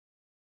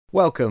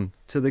Welcome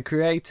to the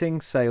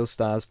Creating Sales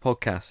Stars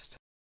podcast.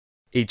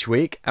 Each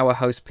week, our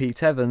host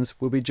Pete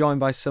Evans will be joined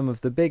by some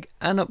of the big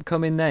and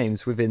upcoming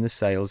names within the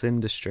sales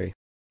industry.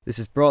 This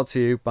is brought to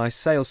you by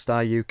Sales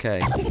Star UK.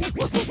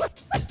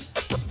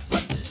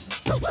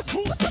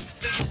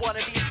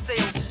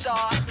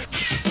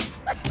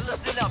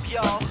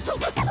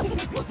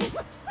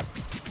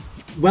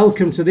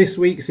 Welcome to this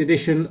week's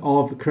edition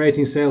of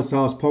Creating Sales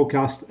Stars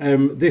podcast.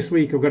 This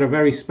week I've got a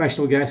very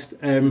special guest,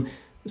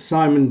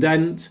 Simon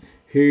Dent,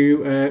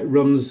 who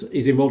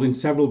is involved in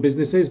several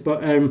businesses,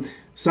 but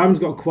Simon's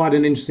got quite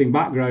an interesting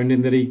background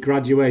in that he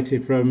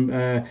graduated from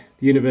the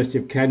University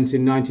of Kent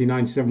in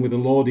 1997 with a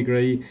law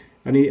degree,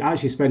 and he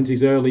actually spent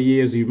his early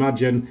years, you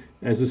imagine,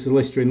 as a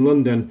solicitor in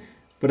London.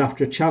 But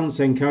after a chance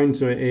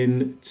encounter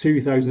in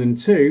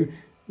 2002,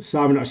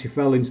 Simon actually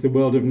fell into the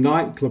world of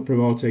nightclub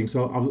promoting.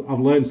 So I've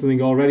learned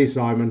something already,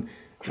 Simon.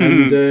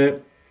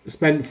 And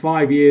spent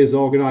 5 years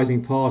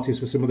organising parties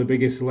for some of the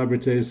biggest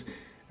celebrities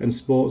and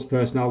sports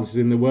personalities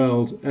in the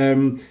world.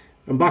 And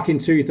back in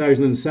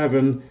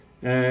 2007,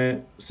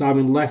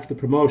 Simon left the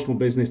promotional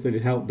business that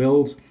he'd helped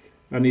build,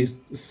 and he's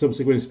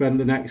subsequently spent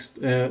the next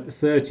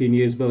 13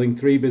 years building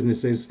 3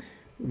 businesses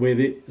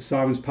with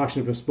Simon's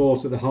passion for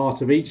sport at the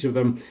heart of each of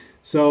them.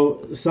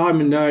 So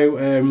Simon now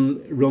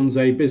runs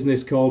a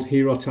business called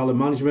Hero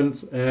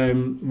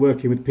Telemanagement,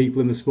 working with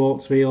people in the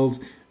sports field.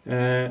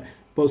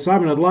 But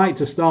Simon, I'd like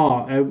to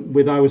start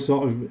with our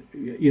sort of,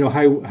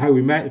 how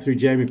we met through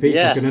Jamie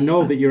Peacock, and I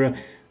know that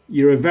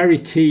you're a very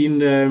keen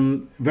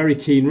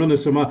runner.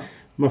 So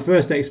my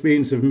first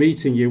experience of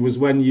meeting you was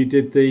when you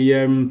did the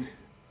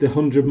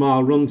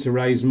 100-mile run to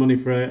raise money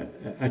for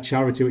a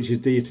charity which is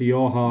dear to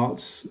your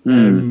hearts,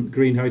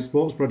 Greenhouse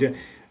Sports Project.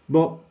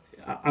 But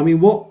I mean,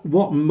 what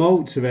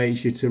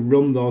motivates you to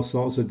run those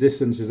sorts of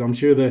distances? I'm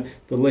sure the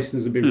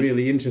listeners would be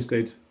really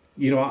interested.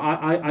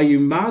 Are you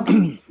mad?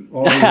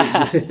 Or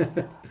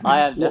I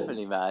am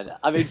definitely mad.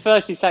 I mean,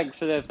 firstly, thanks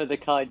for the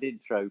kind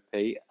intro,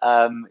 Pete.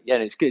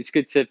 It's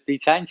good to be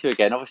chatting to you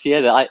again. Obviously,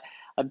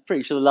 I'm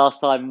pretty sure the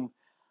last time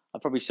I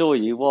probably saw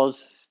you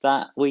was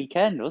that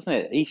weekend, wasn't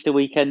it? Easter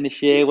weekend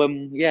this year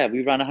when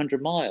we ran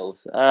 100 miles.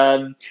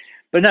 But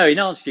no, in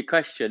answer to your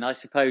question, I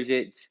suppose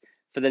it's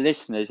for the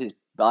listeners.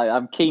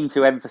 I'm keen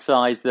to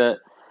emphasise that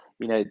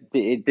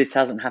this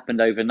hasn't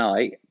happened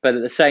overnight, but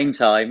at the same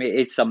time, it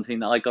is something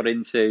that I got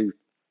into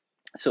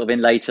sort of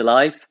in later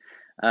life.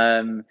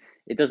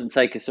 It doesn't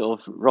take a sort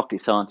of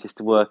rocket scientist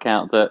to work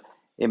out that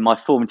in my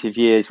formative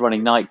years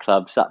running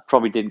nightclubs, that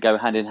probably didn't go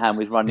hand in hand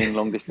with running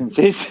long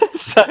distances.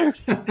 So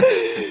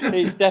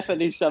it's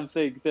definitely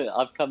something that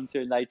I've come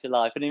to in later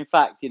life. And in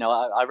fact,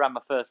 I ran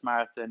my first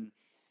marathon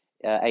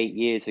 8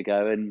 years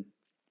ago, and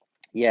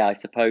I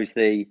suppose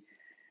this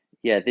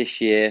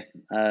year,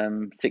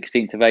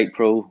 16th of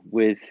April,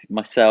 with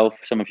myself,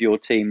 some of your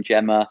team,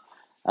 Gemma,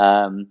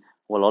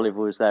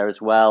 Oliver was there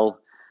as well,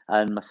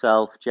 and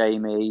myself,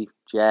 Jamie,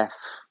 Jeff,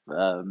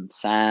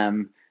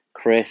 Sam,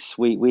 Chris.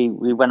 We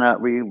ran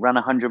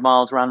 100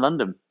 miles around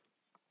London.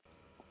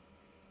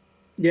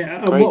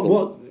 Yeah, and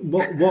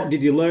what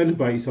did you learn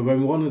about yourself? I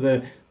mean, one of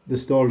the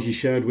stories you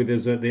shared with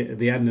us at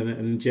the end,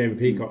 and Jamie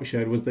Peacock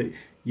shared, was that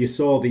you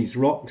saw these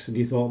rocks and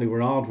you thought they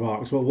were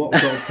aardvarks. Well, what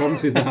sort of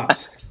prompted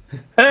that?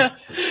 I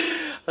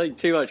think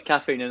too much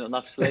caffeine and not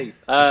enough sleep.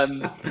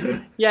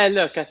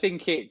 Look, I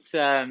think it's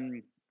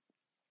an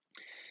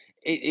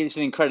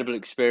incredible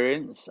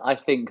experience. I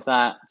think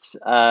that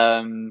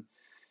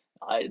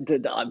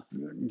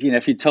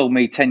if you told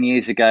me 10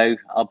 years ago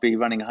I'll be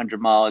running 100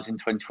 miles in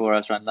 24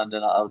 hours around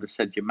London, I would have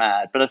said you're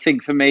mad. But I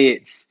think for me,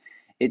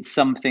 it's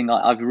something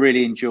I've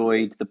really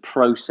enjoyed the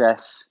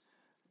process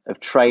of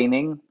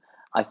training.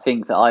 I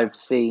think that I've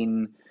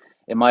seen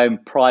in my own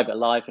private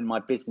life and my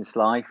business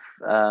life,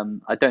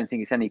 I don't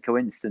think it's any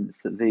coincidence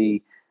that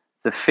the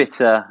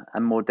fitter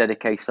and more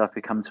dedicated I've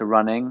become to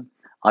running,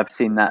 I've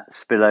seen that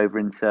spill over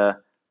into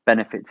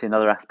benefits in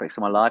other aspects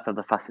of my life,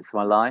 other facets of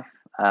my life.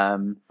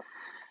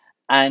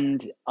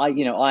 And I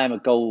am a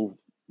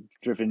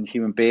goal-driven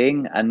human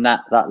being, and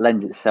that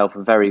lends itself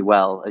very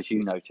well, as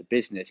you know, to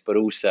business, but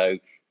also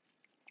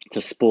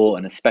to sport,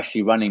 and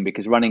especially running,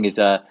 because running is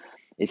a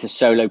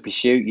solo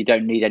pursuit. You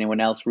don't need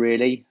anyone else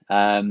really.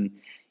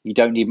 You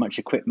don't need much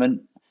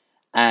equipment,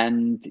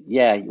 and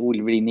all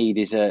you really need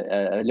is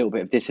a little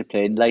bit of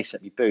discipline, lace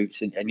up your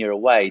boots, and you're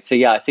away. So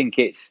I think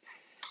it's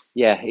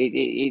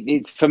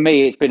for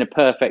me, it's been a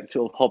perfect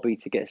sort of hobby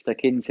to get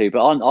stuck into.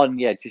 But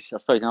just I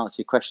suppose to answer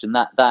your question,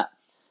 that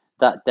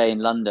day in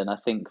London, I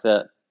think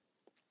that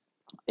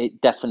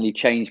it definitely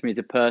changed me as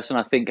a person.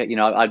 I think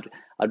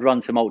I'd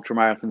run some ultra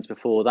marathons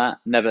before that,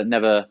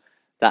 never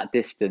that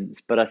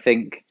distance, but I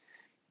think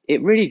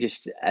it really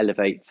just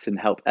elevates and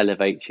help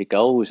elevate your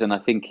goals. And I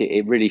think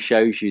it really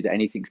shows you that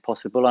anything's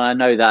possible. And I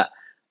know that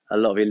a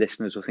lot of your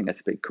listeners will think that's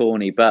a bit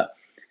corny, but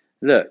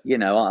look,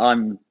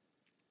 I'm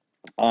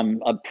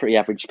a pretty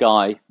average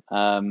guy,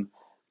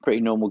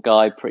 pretty normal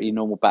guy, pretty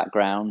normal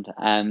background.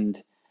 And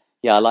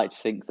I like to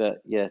think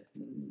that,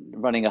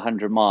 running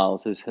 100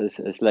 miles has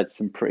led to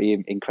some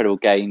pretty incredible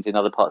gains in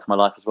other parts of my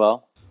life as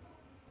well.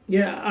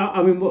 Yeah,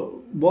 I mean,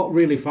 what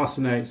really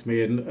fascinates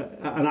me, and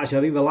actually,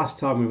 I think the last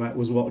time we met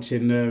was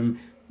watching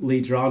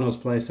Lee Drano's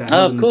play St Oh, of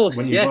Helens course,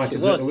 when yes, it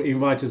was. you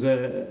invited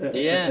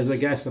Yeah. as a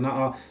guest, and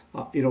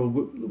you know,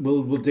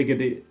 we'll dig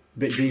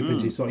bit deeper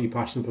into Mm. sort of your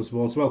passion for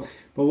sport as well.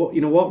 But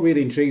what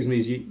really intrigues me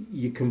is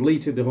you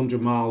completed the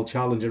 100 mile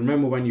challenge. And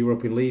remember when you were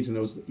up in Leeds and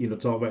I was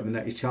talking about the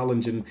next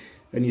challenge, and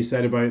you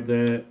said about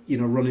the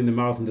running the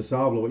Marathon de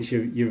Sable, which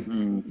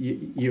Mm.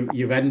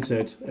 you've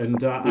entered,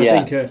 and I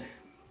Yeah. think.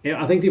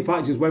 Yeah, I think the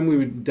fact is when we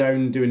were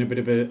down doing a bit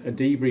of a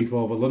debrief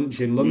over lunch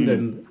in Mm.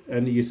 London,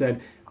 and you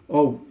said,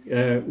 "Oh,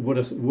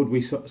 would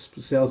we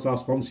sales staff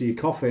sponsor your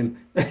coffin?"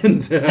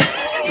 And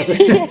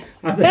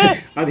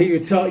I think you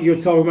were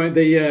talking about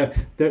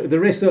the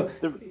risk of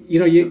the,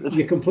 you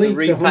the complete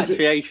 100.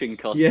 repatriation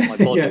cost of Yeah, my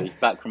yeah, body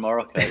back from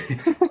Morocco.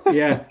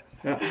 yeah.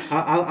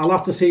 I'll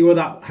have to see how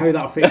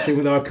that fits in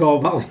with our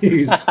core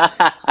values.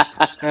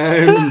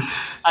 Um,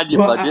 And your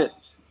but budget.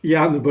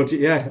 yeah, and the budget.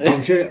 Yeah,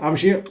 I'm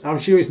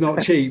sure it's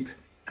not cheap.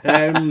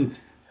 Um,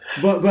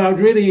 but I'm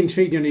really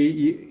intrigued.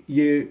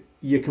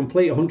 You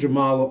complete a 100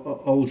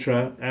 mile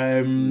ultra.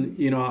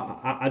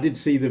 I did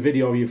see the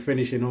video of you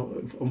finishing.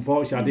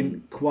 Unfortunately, I Mm.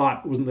 didn't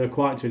quite wasn't there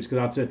quite to it because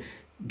I had to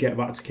get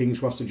back to King's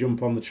Cross to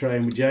jump on the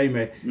train with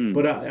Jamie. Mm.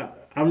 But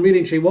I'm really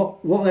intrigued.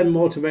 What then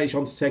motivates you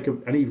on to take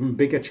an even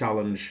bigger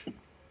challenge?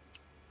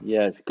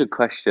 Yeah, it's a good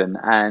question,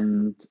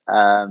 and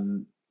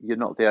you're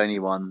not the only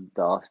one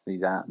that asked me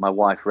that. My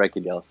wife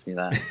regularly asks me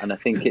that, and I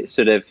think it's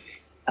sort of,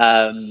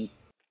 um,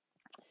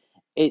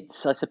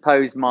 it's I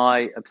suppose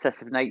my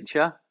obsessive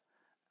nature.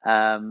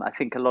 I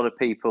think a lot of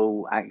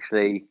people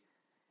actually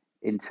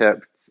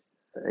interpret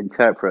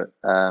interpret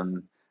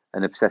an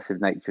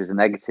obsessive nature as a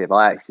negative.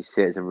 I actually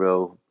see it as a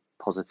real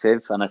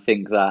positive, and I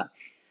think that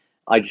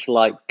I just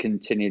like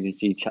continually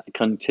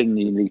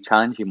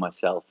challenging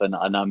myself, and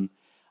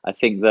I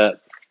think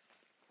that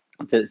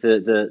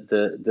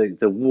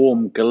the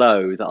warm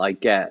glow that I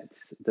get,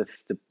 the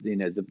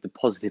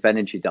positive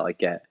energy that I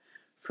get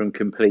from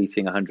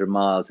completing 100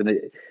 miles, and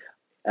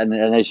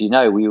as you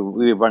know, we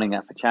were running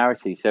that for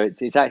charity, so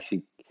it's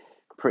actually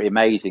pretty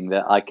amazing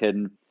that I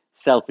can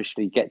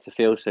selfishly get to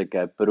feel so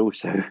good, but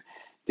also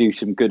do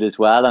some good as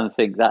well. And I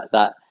think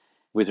that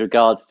with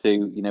regards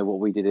to what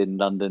we did in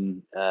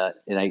London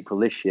in April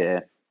this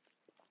year,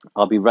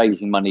 I'll be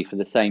raising money for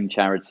the same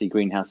charity,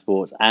 Greenhouse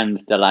Sports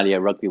and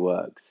Dalalia Rugby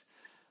Works,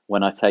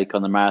 when I take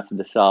on the Marathon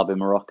des Sables in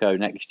Morocco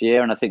next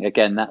year. And I think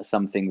again that's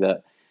something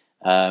that,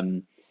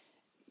 um,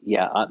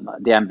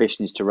 the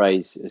ambition is to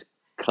raise as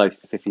close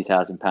to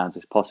 £50,000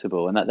 as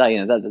possible, and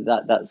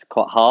that's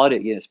quite hard,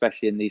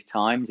 especially in these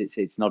times.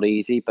 It's not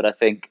easy, but I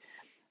think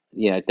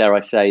dare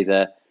I say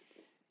the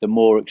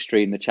more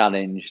extreme the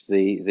challenge,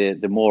 the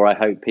more I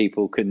hope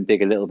people can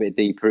dig a little bit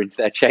deeper into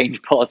their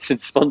change pots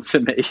and sponsor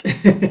me.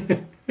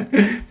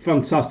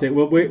 Fantastic.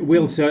 Well,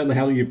 we'll certainly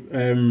help you.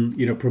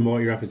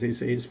 Promote your efforts.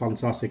 It's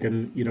fantastic,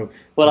 and Well,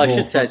 we're I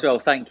should both. say as well,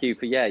 thank you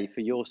for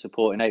your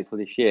support in April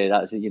this year.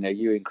 That's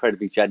you're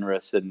incredibly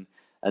generous, and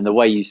the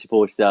way you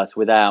supported us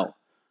without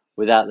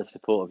the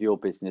support of your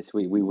business,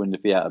 we wouldn't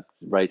have been able to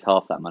raise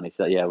half that money.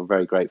 So yeah, we're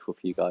very grateful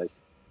for you guys.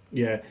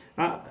 Yeah.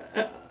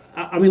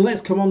 I mean,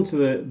 let's come on to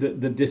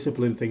the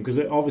discipline thing because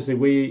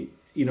obviously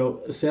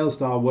Sales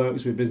Star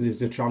works with business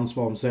to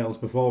transform sales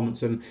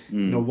performance, and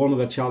Mm, one of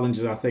the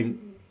challenges I think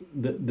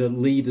that the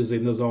leaders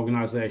in those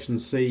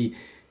organisations see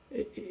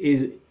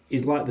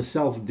is like the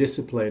self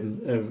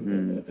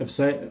discipline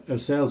mm,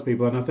 of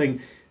salespeople, and I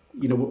think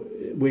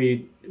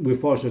we're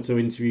fortunate to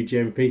interview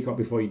Jamie Peacock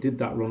before he did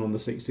that run on the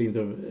 16th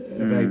of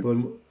mm, April,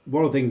 and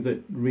one of the things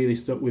that really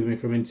stuck with me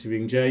from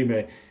interviewing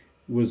Jamie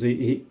was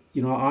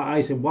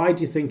I said, why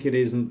do you think it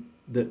isn't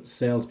that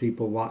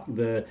salespeople lack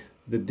the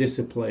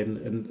discipline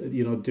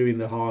and doing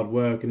the hard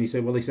work? And he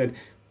said,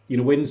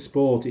 in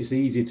sport it's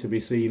easy to be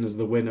seen as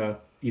the winner,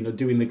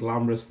 doing the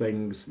glamorous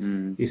things.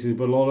 mm, He says,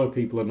 but a lot of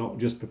people are not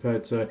just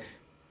prepared to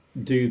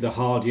do the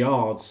hard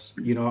yards,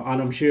 and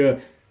I'm sure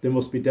there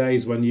must be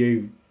days when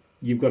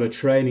you've got a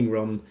training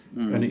run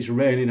and mm. it's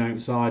raining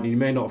outside and you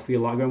may not feel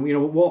like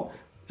going.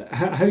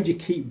 How do you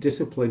keep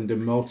disciplined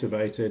and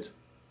motivated?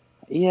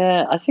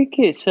 Yeah, I think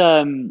it's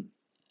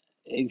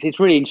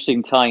really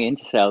interesting tying it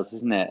into sales,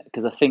 isn't it?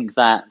 Because I think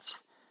that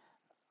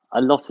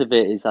a lot of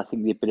it is, I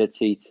think, the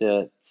ability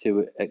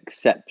to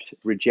accept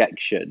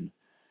rejection,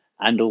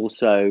 and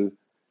also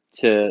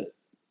to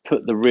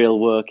put the real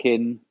work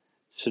in,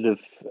 sort of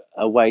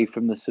away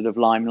from the sort of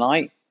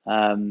limelight.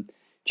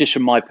 Just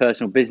from my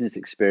personal business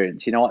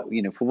experience,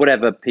 for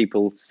whatever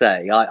people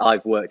say,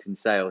 I've worked in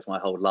sales my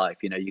whole life.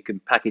 You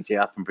can package it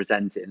up and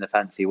present it in a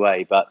fancy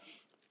way, but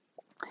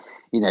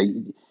you know,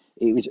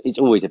 it's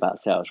always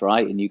about sales,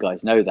 right? And you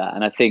guys know that.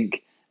 And I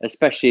think,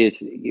 especially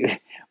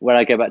when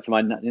I go back to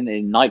my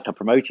in nightclub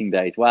promoting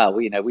days, wow,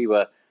 we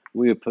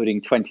were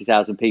putting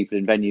 20,000 people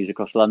in venues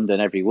across London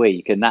every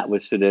week, and that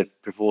was sort of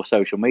before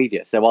social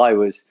media. So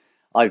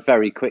I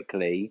very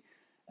quickly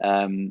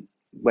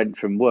went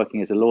from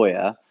working as a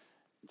lawyer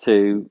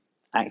to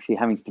actually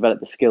having to develop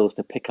the skills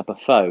to pick up a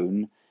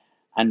phone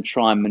and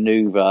try and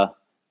maneuver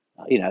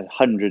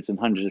hundreds and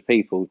hundreds of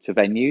people to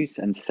venues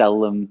and sell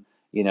them,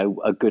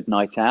 a good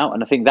night out.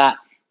 And I think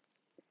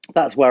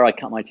that's where I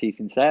cut my teeth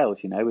in sales.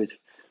 We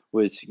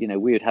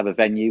would have a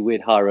venue,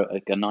 we'd hire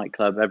a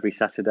nightclub every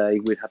Saturday,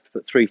 we'd have to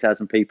put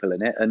 3,000 people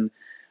in it, and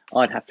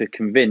I'd have to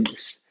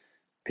convince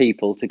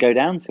people to go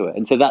down to it.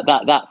 And so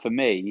that for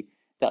me,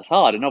 that's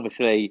hard. And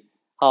obviously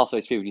half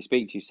those people you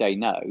speak to say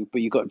no,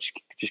 but you've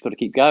just got to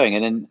keep going.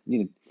 And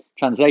then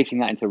translating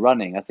that into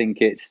running, I think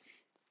it's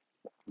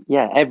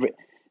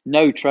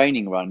no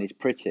training run is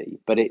pretty,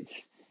 but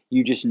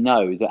you just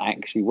know that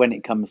actually when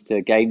it comes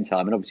to game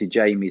time, and obviously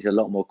Jamie's a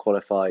lot more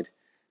qualified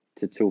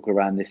to talk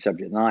around this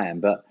subject than I am,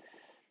 but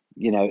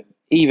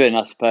even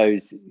I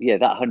suppose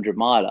that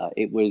 100-miler,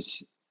 it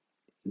was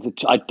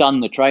I'd done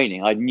the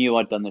training. I knew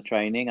I'd done the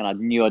training, and I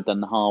knew I'd done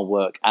the hard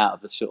work out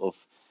of the sort of,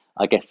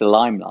 I guess, the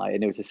limelight.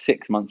 And it was a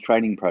 6-month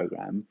training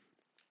program,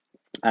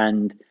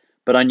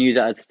 but I knew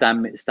that I'd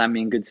stand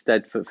me in good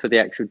stead for the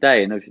actual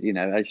day. And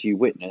as you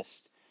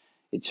witnessed,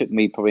 it took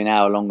me probably an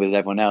hour longer than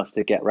everyone else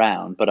to get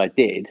round, but I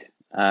did.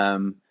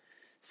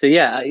 So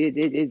yeah,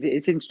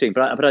 it's interesting,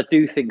 but I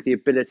do think the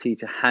ability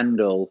to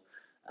handle,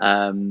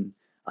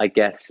 I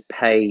guess,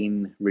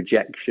 pain,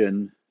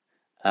 rejection,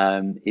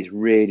 is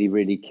really,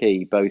 really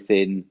key, both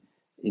in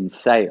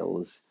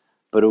sales,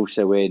 but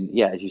also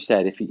as you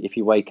said, if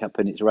you wake up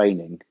and it's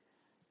raining,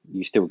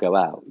 you still go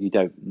out. You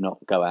don't not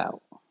go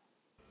out.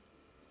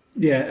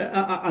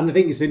 Yeah, and I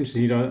think it's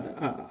interesting.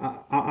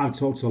 I've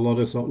talked to a lot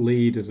of sort of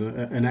leaders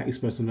and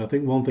experts, and I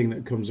think one thing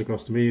that comes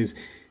across to me is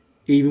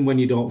even when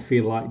you don't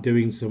feel like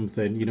doing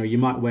something, you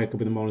might wake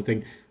up in the morning and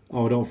think,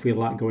 oh, I don't feel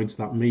like going to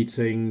that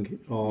meeting,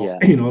 or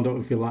I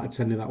don't feel like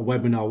attending that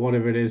webinar,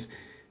 whatever it is.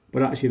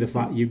 But actually, the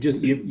fact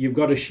you've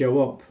got to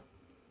show up,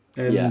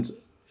 and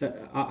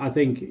I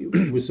think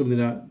it was something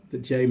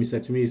that Jamie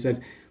said to me.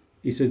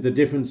 He says the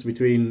difference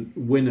between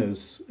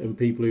winners and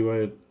people who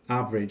are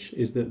average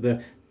is that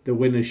the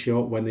winners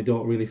show up when they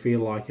don't really feel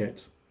like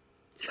it.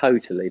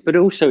 Totally, but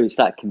also it's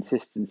that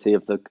consistency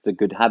of the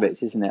good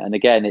habits, isn't it? And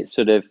again, it's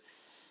sort of,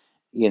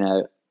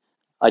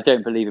 I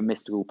don't believe in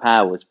mystical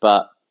powers,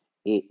 but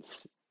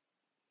it's,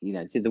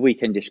 the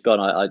weekend just gone,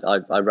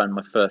 I ran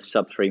my first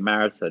sub-3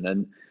 marathon,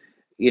 and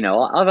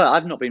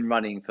I've not been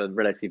running for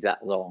relatively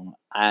that long,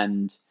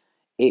 and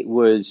I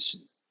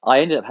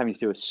ended up having to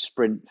do a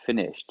sprint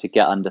finish to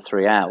get under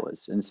 3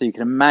 hours. And so you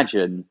can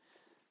imagine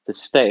the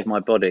state of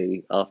my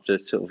body after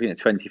sort of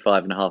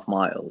 25 and a half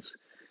miles,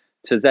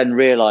 to then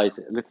realize,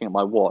 looking at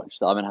my watch,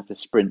 that I'm gonna have to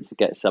sprint to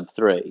get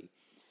sub-3.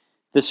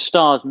 The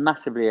stars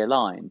massively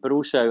aligned, but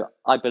also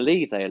I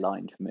believe they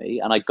aligned for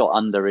me, and I got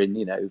under in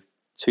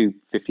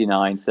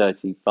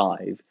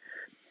 2:59:35.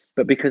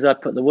 But because I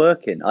put the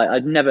work in,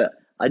 I'd never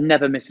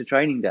miss a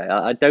training day.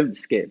 I don't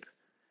skip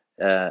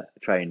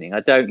training. I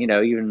don't,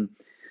 even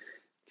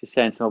just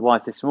saying to my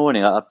wife this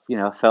morning, I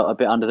felt a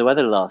bit under the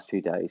weather the last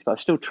 2 days, but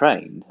I've still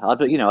trained.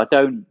 I'm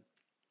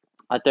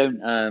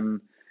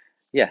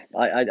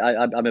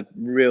a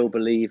real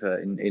believer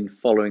in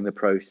following the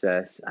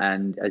process.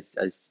 And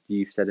as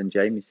you've said and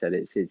Jamie said,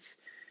 it's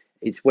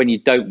when you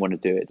don't want to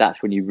do it,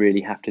 that's when you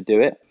really have to do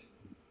it.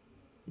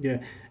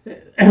 Yeah,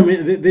 I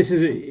mean,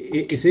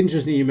 it's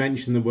interesting you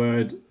mentioned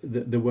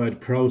the word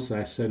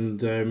process,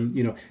 and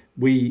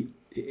we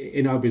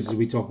in our business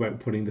we talk about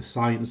putting the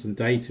science and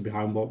data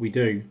behind what we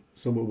do.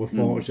 So we're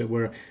fortunate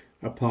we're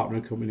a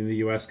partner company in the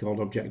US called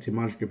Objective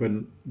Management Group,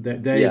 and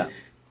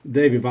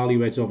they've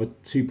evaluated over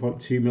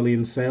 2.2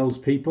 million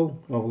salespeople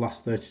over the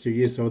last 32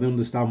 years. So they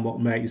understand what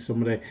makes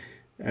somebody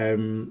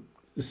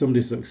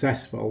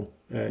successful.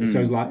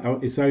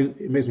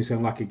 It makes me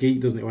sound like a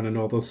geek, doesn't it, when I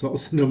know those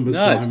sorts of numbers?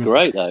 No, Simon. It's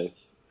great though.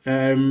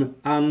 And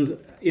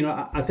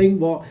I think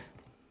what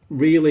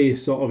really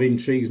sort of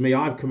intrigues me,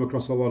 I've come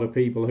across a lot of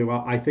people who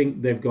I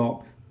think they've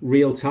got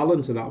real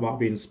talent, and that might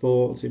be in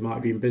sports, it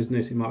might be in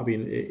business, it might be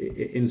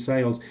in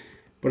sales.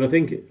 But I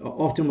think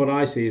often what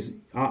I see is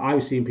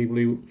I've seen people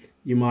who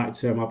you might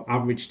term have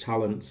average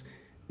talents,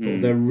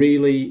 but they're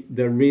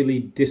really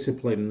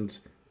disciplined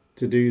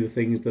to do the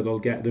things that'll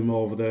get them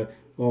over the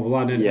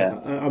line. And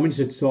I'm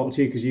interested to talk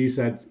to you because you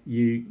said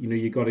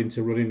you got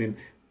into running in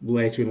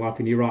later in life,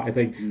 and you're right. I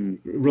think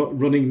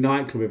running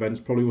nightclub events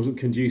probably wasn't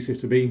conducive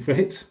to being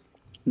fit.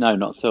 No,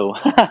 not at all.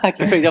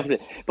 Completely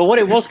opposite. But what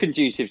it was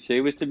conducive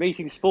to was to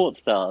meeting sports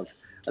stars,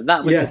 and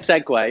that was the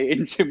segue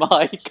into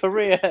my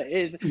career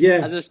as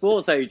a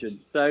sports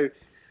agent. So,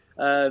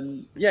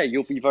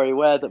 you'll be very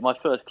aware that my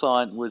first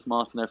client was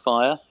Martin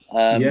O'Fire.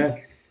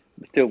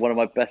 Still one of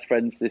my best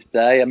friends this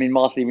day. I mean,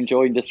 Martin even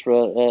joined us for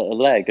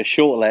a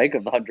short leg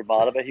of the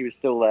 100-miler, but he was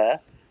still there.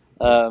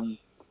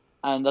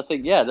 And I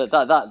think,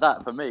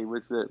 that for me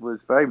was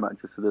very much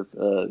a sort of,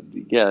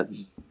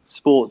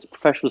 sports,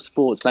 professional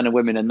sports, men and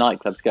women and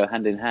nightclubs go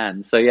hand in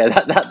hand. So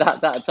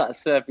that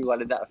served me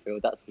well in that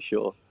field, that's for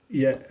sure.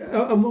 Yeah,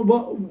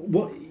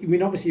 what I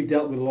mean, obviously you've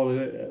dealt with a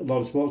lot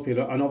of sports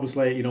people, and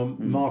obviously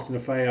Martin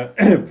O'Fire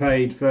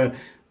paid for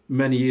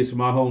many years for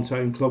my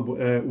hometown club,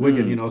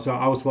 Wigan. So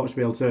I was fortunate to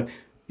be able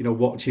to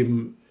watch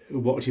him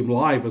watch him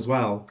live as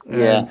well.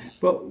 Yeah.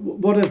 But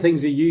what are the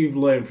things that you've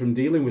learned from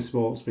dealing with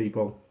sports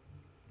people?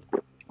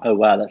 Oh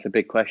wow, that's a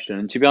big question.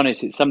 And to be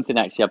honest, it's something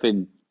actually I've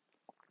been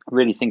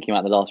really thinking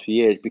about the last few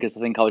years, because I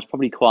think I was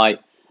probably quite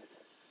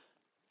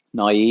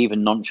naive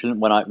and nonchalant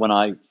when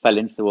I fell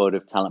into the world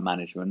of talent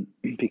management,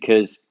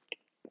 because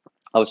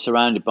I was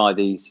surrounded by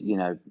these,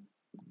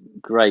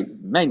 great,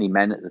 mainly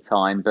men at the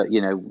time, but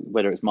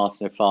whether it's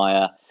Martin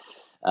O'Fire,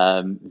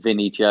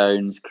 Vinnie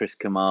Jones, Chris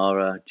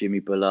Kamara,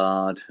 Jimmy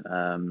Bullard,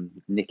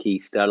 Nick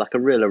Easter, like a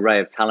real array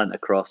of talent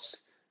across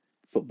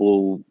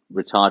football,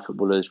 retired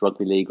footballers,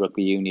 rugby league,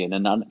 rugby union,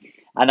 and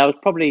I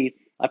probably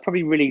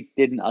really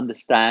didn't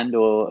understand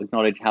or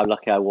acknowledge how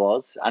lucky I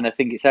was. And I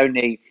think it's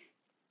only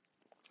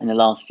in the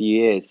last few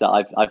years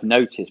that I've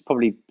noticed,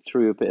 probably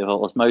through a bit of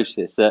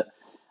osmosis, that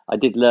I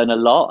did learn a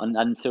lot, and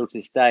until to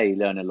this day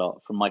learn a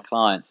lot from my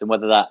clients. And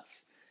whether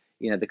that's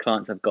the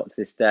clients I've got to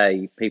this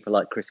day, people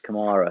like Chris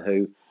Kamara,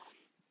 who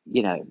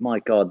my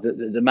God,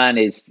 the man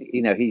is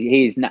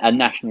he is a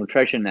national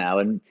treasure now.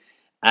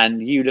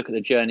 And you look at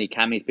the journey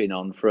Cammy's been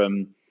on,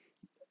 from,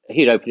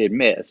 he'd openly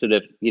admit, a sort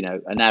of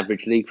an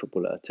average league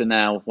footballer, to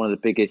now one of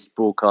the biggest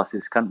broadcasters in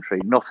this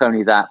country. Not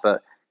only that,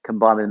 but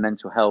combined with the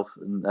mental health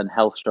and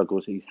health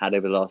struggles he's had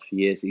over the last few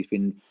years, he's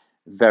been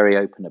very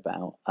open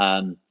about.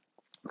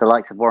 The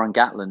likes of Warren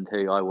Gatland,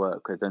 who I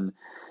work with, and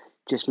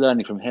just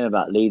learning from him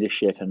about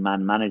leadership and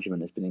man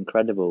management has been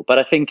incredible. But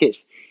I think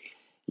it's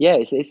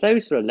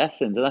those sort of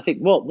lessons. And I think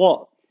what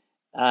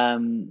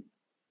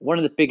one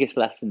of the biggest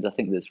lessons I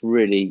think that's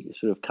really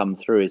sort of come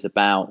through is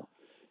about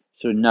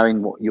sort of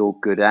knowing what you're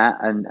good at,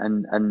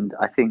 and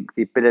I think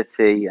the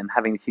ability and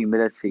having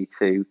humility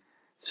to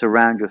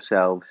surround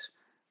yourselves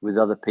with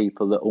other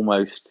people that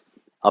almost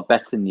are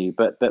better than you,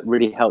 but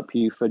really help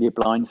you fill your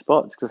blind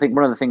spots. Because I think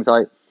one of the things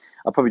I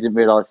probably didn't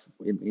realise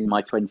in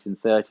my 20s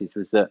and 30s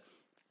was that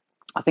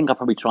I think I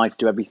probably tried to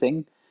do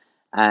everything,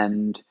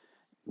 and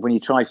when you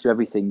try to do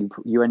everything,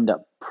 you end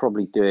up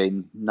probably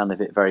doing none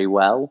of it very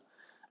well.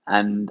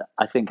 And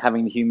I think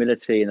having the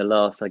humility in the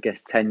last, I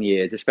guess, 10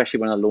 years, especially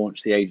when I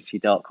launched the agency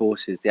Dark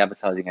Horses, the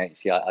advertising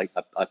agency I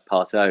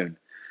part owned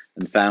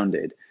and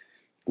founded,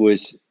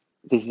 was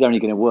this is only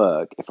going to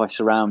work if I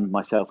surround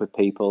myself with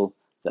people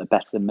that are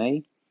better than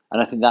me.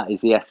 And I think that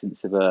is the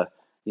essence of a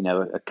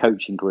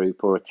coaching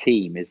group or a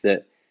team, is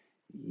that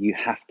you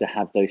have to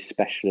have those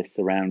specialists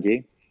around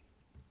you.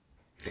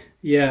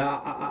 Yeah,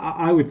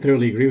 I would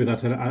thoroughly agree with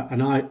that,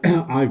 and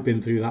I've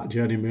been through that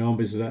journey in my own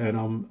business,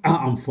 and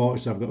I'm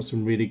fortunate I've got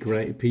some really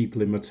great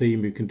people in my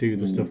team who can do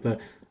the stuff that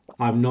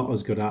I'm not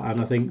as good at.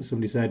 And I think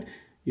somebody said,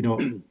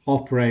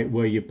 operate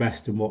where you're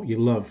best and what you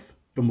love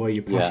and where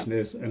your passion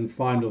is, and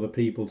find other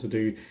people to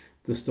do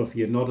the stuff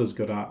you're not as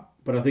good at.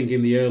 But I think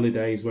in the early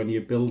days when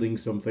you're building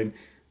something,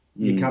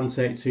 you can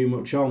take too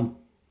much on,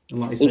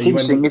 and like you say, it's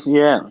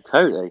interesting,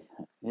 totally,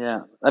 yeah.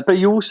 But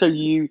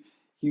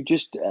you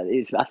just,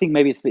 I think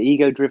maybe it's the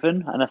ego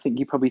driven, and I think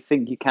you probably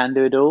think you can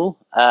do it all,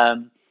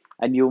 and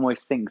you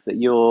almost think that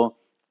you're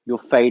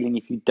failing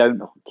if you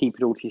don't keep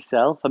it all to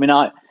yourself. I mean,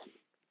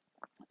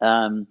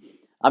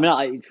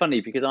 it's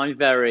funny because I'm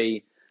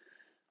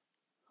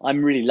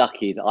really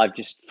lucky that I've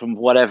just, from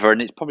whatever,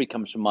 and it probably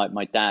comes from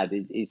my dad,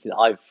 is that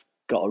I've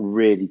got a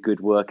really good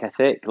work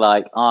ethic.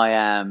 Like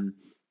I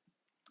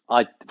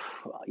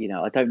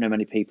don't know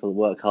many people that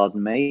work harder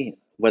than me,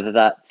 whether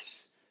that's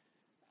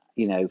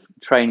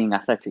training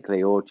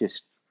athletically or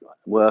just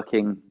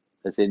working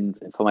as in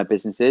for my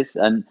businesses.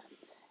 And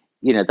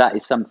that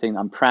is something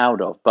I'm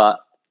proud of, but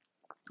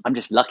I'm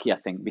just lucky, I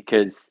think,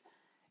 because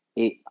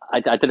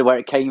I don't know where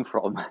it came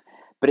from,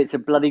 but it's a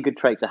bloody good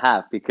trait to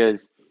have,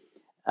 because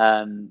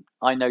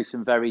I know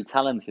some very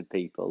talented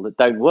people that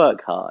don't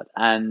work hard,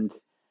 and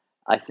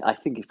I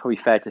think it's probably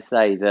fair to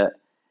say that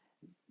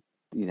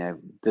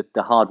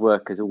the hard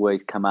workers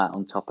always come out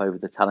on top over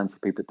the talented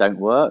people that don't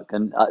work.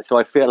 And so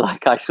I feel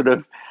like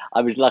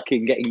I was lucky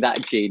in getting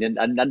that gene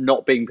and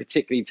not being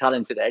particularly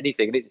talented at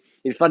anything. And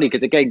it's funny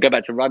because, again, go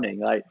back to running,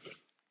 like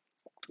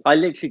I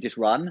literally just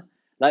run.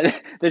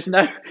 Like there's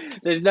no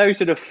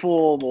sort of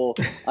form, or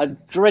I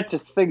dread to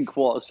think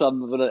what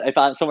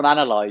if someone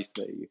analysed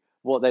me,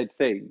 what they'd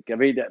think. I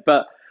mean,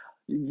 but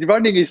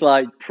running is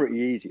like pretty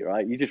easy,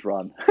 right? You just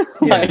run.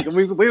 Like,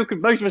 we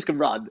most of us can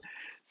run.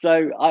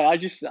 So I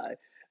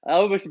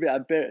almost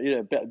a bit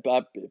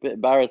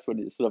embarrassed when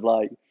it's sort of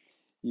like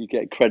you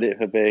get credit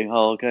for being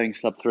going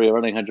sub 3 or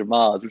running 100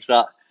 miles, which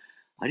I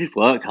just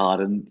work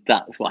hard and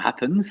that's what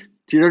happens.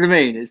 Do you know what I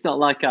mean? It's not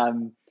like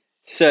I'm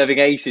serving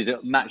aces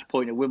at match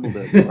point at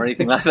Wimbledon or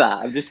anything like that.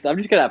 I'm just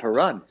going to have a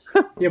run.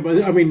 Yeah,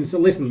 but I mean, so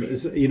listen,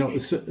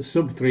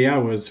 sub 3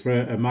 hours for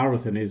a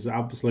marathon is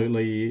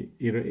absolutely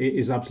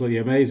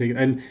amazing,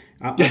 and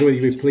I don't know whether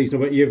you'd be pleased,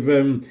 but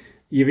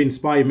you've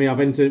inspired me.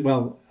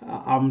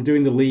 I'm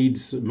doing the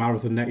Leeds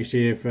Marathon next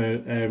year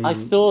for. I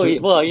saw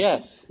it. Well,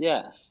 yeah.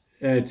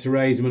 To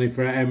raise money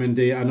for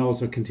M&D and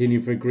also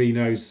continue for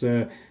Greenhouse,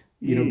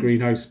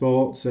 Greenhouse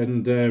Sports,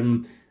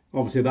 and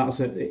obviously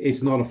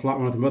it's not a flat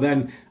marathon. But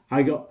then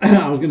I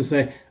was going to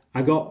say,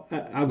 I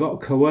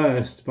got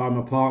coerced by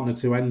my partner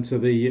to enter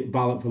the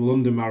ballot for the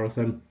London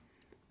Marathon,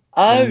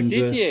 Oh, and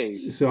did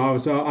you?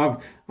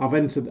 I've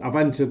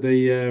entered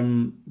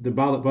the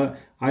ballot, but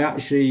I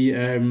actually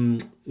I'm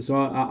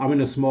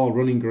in a small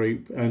running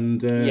group,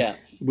 and Yeah.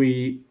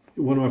 we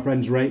one of my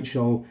friends,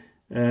 Rachel,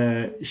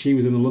 she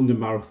was in the London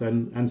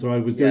Marathon, and so I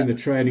was doing Yeah. the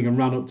training and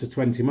ran up to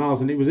 20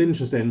 miles, and it was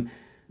interesting.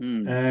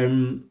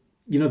 Mm.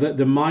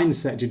 The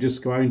mindset to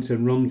just go out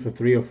and run for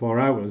 3 or 4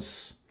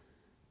 hours.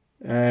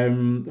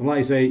 Like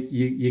I say,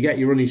 you get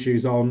your running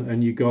shoes on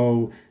and you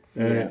go,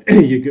 Yeah.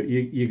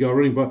 you go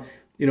running. But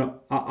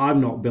I'm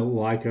not built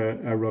like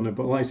a runner.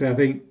 But like I say, I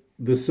think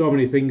there's so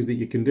many things that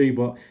you can do.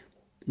 But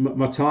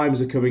my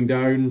times are coming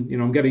down.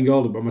 I'm getting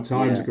older, but my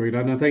times are Yeah. going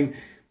down. And I think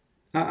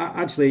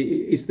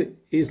actually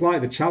it's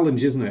like the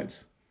challenge, isn't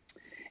it?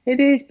 It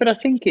is, but I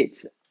think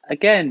it's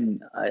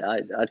again.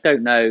 I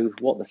don't know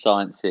what the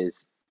science is.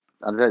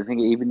 I don't think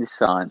it even is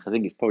science. I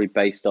think it's probably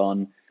based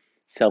on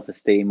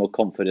self-esteem or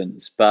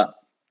confidence. But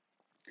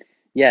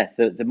yeah,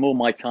 the more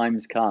my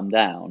times calm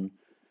down,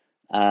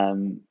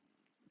 um,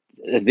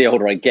 the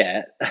older I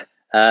get,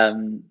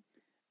 um,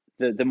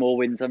 the more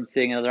wins I'm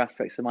seeing in other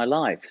aspects of my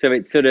life. So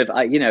it's sort of,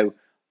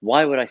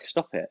 why would I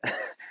stop it?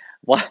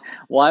 why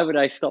why would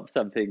I stop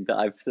something that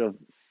I've sort of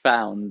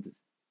found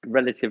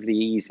relatively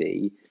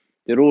easy?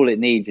 That all it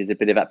needs is a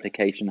bit of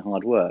application,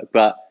 hard work,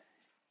 but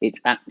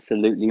it's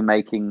absolutely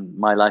making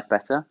my life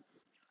better.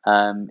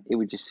 It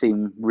would just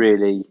seem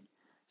really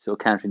sort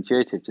of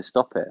counterintuitive to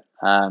stop it.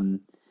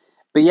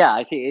 But yeah,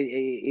 I think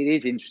it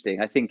is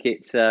interesting. I think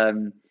it's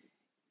the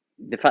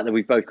fact that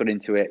we've both got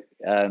into it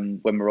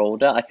when we're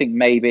older. I think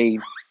maybe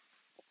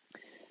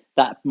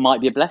that might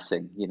be a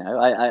blessing.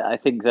 I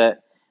think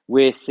that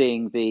we're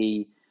seeing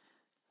the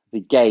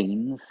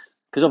gains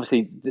because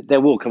obviously there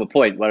will come a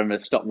point where I'm going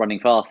to stop running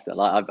faster.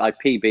 Like I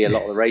PB a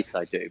lot of the race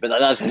I do, but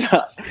if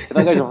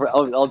that goes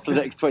on for the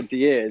next 20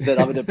 years, then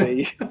I'm going to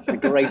be the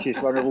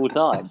greatest runner of all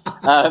time.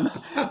 And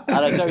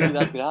I don't think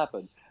that's going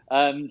to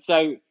happen.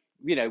 So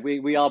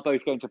we are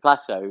both going to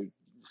plateau.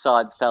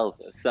 Science tells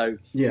us. So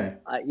Yeah.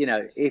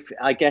 if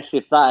I guess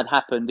if that had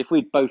happened, if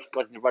we'd both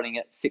got into running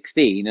at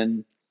 16,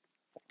 and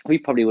we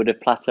probably would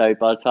have plateaued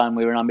by the time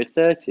we were in our mid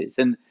 30s.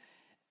 And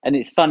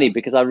it's funny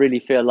because I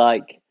really feel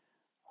like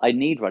I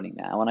need running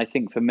now. And I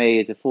think for me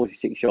as a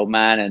 46-year-old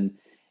man, and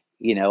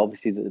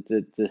obviously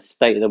the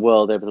state of the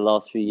world over the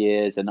last few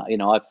years, and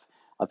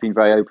I've been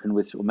very open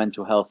with sort of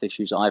mental health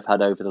issues I've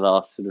had over the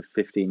last sort of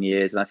 15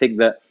 years. And I think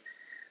that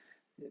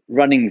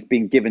running's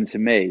been given to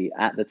me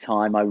at the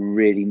time I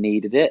really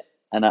needed it.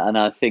 And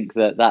I think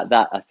that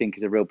I think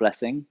is a real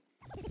blessing.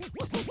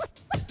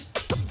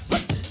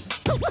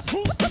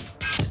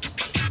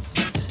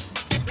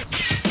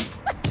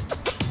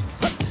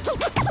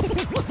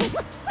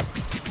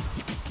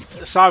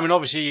 Simon,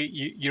 obviously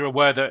you're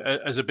aware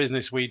that as a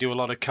business we do a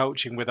lot of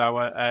coaching with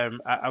our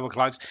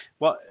clients.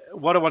 What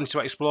I wanted to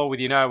explore with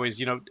you now is,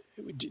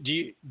 do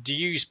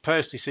you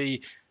personally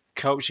see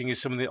coaching as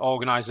something that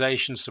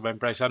organisations to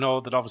embrace? I know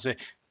that obviously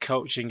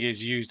coaching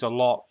is used a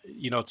lot,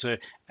 to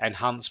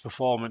enhance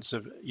performance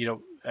of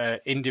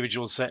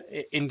individual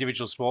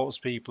sports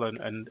people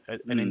and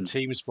in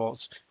team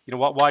sports.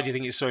 Why do you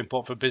think it's so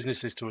important for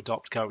businesses to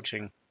adopt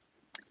coaching?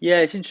 Yeah,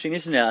 it's interesting,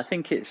 isn't it? I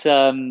think it's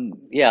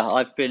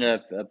I've been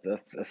a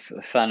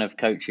fan of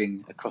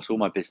coaching across all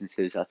my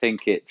businesses. I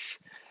think it's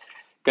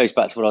goes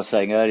back to what I was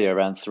saying earlier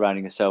around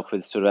surrounding yourself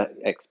with sort of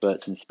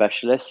experts and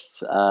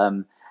specialists.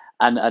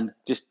 And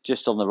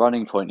just on the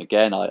running point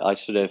again, I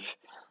sort of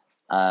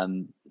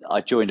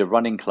I joined a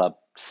running club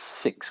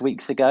 6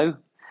 weeks ago,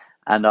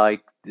 and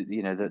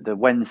the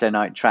Wednesday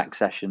night track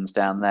sessions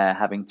down there,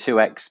 having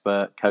two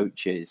expert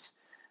coaches,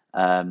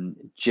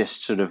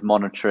 just sort of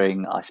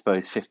monitoring, I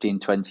suppose,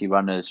 15, 20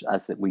 runners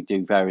as that we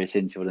do various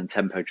interval and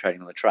tempo training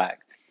on the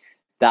track.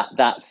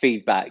 That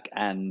feedback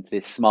and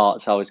the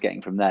smarts I was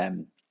getting from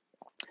them,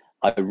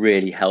 I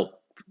really helped.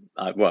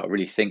 I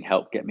really think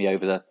helped get me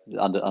over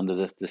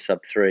under the sub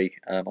 3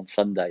 on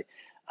Sunday,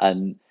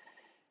 and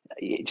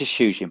it's just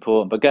hugely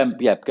important. But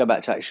go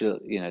back to actual,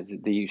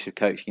 the use of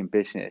coaching in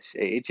business.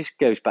 It just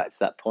goes back to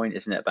that point,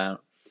 isn't it,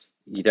 about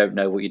you don't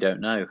know what you don't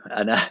know,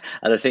 and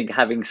I think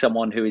having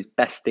someone who is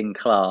best in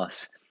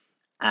class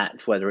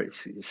at whether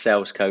it's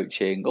sales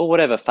coaching or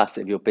whatever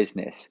facet of your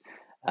business,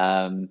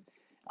 I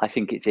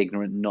think it's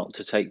ignorant not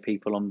to take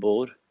people on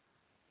board.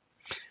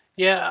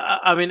 Yeah,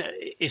 I mean,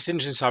 it's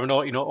interesting, Simon.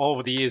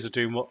 Over the years of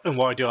doing what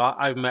I do,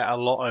 I've met a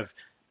lot of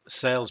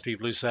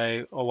salespeople who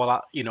say, "Oh,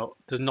 well,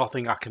 there's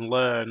nothing I can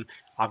learn.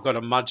 I've got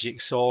a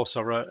magic sauce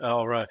or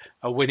a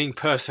winning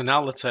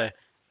personality,"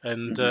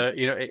 and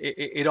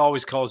it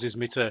always causes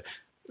me to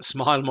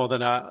smile more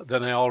than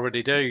I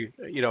already do.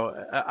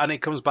 And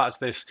it comes back to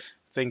this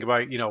thing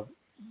about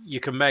you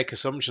can make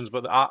assumptions,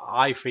 but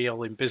I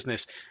feel in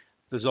business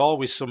there's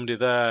always somebody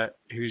there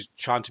who's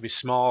trying to be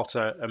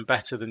smarter and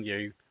better than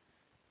you,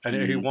 and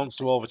who wants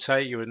to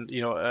overtake you, and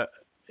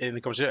in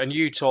the conversation. And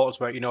you talked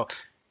about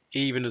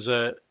even as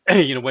a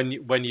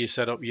when you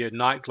set up your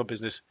nightclub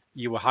business,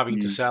 you were having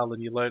to sell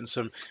and you learned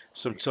some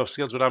tough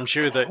skills, but I'm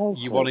sure that you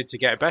Totally. wanted to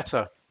get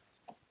better.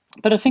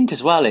 But I think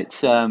as well,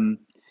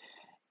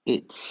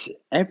 it's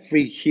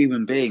every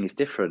human being is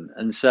different,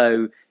 and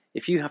so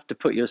if you have to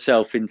put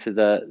yourself into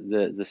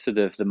the sort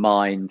of the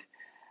mind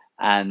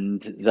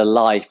and the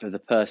life of the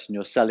person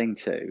you're selling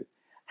to,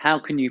 how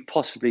can you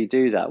possibly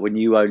do that when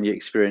you only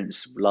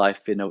experience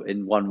life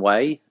in one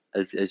way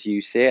as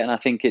you see it? And I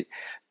think it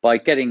by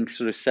getting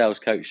sort of sales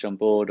coaches on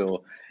board,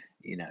 or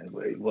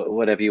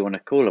whatever you want to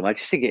call them, I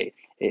just think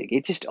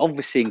it just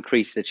obviously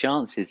increases the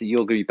chances that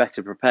you're going to be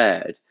better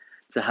prepared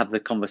to have the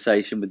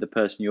conversation with the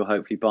person you're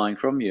hopefully buying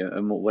from you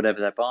and whatever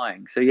they're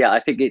buying. So yeah, I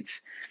think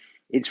it's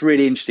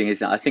really interesting,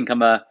 isn't it? I think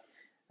I'm a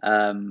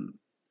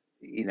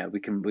we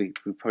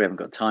probably haven't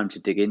got time to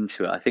dig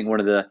into it. I think one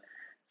of the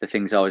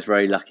things I was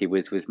very lucky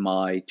with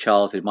my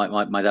childhood,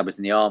 my dad was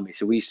in the army,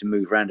 so we used to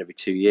move around every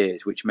 2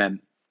 years, which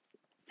meant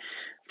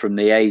from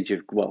the age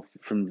of,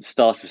 from the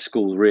start of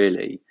school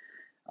really,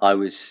 I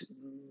was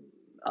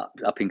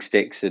upping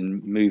sticks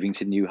and moving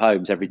to new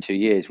homes every 2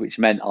 years, which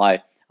meant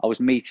I was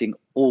meeting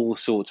all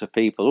sorts of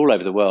people all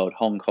over the world,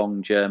 Hong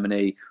Kong,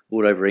 Germany,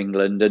 all over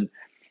England, and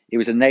it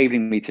was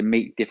enabling me to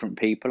meet different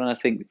people. And I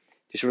think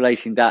just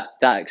relating that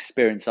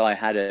experience I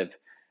had of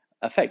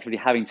effectively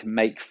having to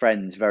make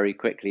friends very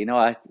quickly.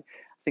 I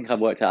think I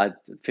worked at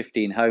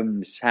 15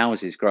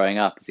 houses growing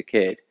up as a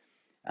kid.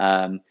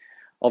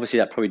 Obviously,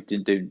 that probably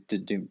didn't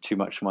do too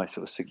much for my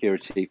sort of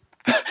security,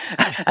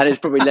 and it's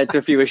probably led to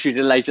a few issues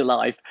in later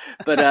life.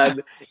 But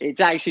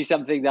it's actually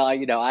something that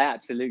I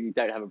absolutely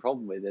don't have a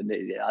problem with, and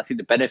I think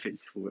the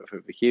benefits for it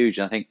are huge.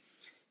 And I think,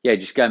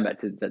 just going back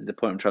to the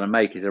point I'm trying to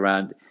make is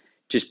around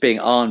just being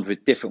armed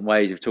with different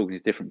ways of talking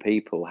to different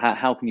people.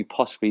 How can you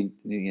possibly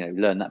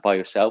learn that by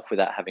yourself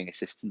without having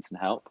assistance and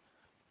help?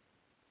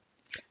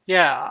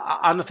 Yeah,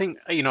 and I think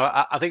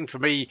I think for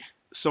me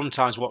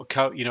sometimes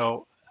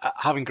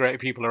having great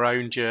people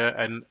around you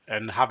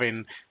and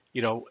having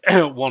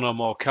one or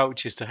more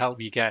coaches to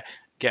help you get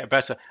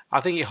better,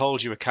 I think it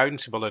holds you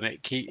accountable and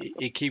it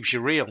keeps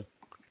you real,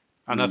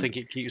 and I think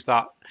it keeps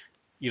that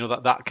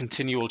that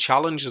continual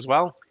challenge as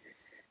well.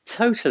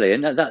 Totally,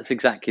 and that's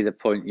exactly the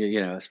point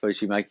I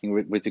suppose you're making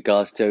with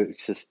regards to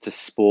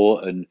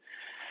sport and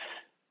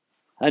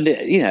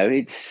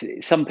it's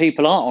some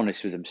people aren't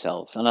honest with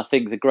themselves, and I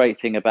think the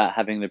great thing about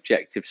having an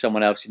objective,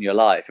 someone else in your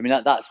life. I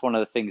mean, that's one of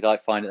the things I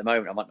find at the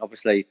moment.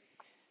 Obviously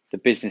the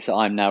business that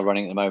I'm now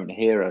running at the moment,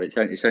 Hero, it's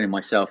only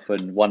myself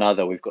and one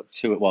other. We've got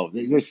two. Well,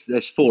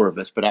 there's four of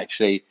us, but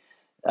actually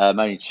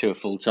only two are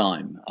full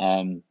time.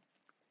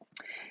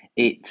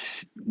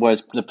 It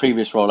was the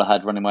previous role I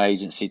had running my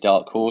agency,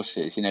 Dark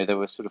Horses. There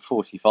were sort of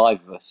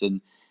 45 of us,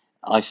 and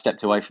I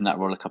stepped away from that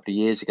role a couple of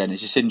years ago. And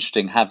it's just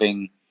interesting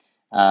having.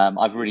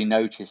 I've really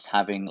noticed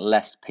having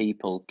less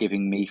people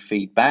giving me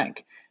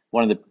feedback.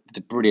 One of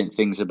the brilliant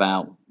things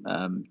about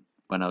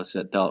when I was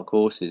at Dark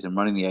Horses and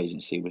running the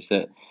agency was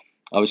that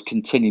I was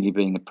continually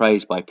being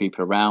appraised by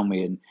people around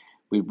me, and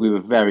we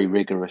were very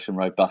rigorous and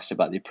robust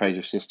about the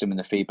appraisal system and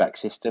the feedback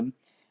system.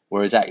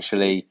 Whereas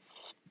actually,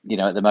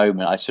 at the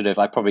moment,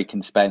 I probably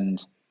can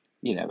spend,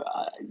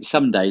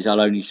 some days I'll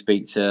only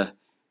speak to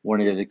one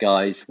of the other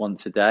guys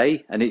once a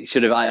day, and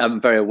I'm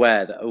very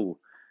aware that,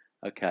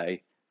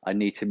 okay, I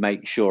need to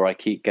make sure I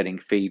keep getting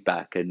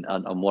feedback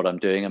on what I'm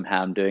doing and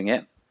how I'm doing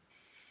it.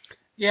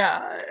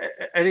 Yeah,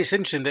 and it's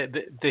interesting that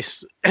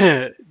this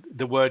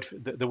the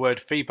word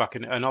feedback,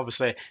 and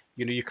obviously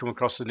you come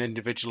across an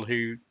individual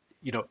who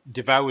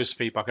devours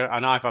feedback,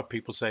 and I've had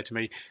people say to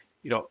me,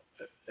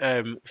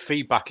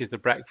 feedback is the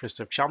breakfast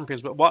of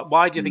champions. But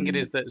why do you think it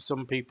is that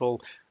some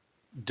people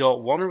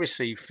don't want to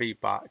receive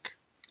feedback?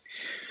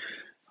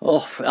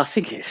 Oh, I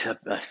think it's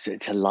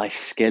a life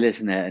skill,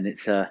 isn't it?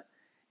 And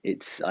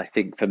I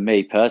think for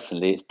me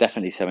personally, it's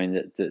definitely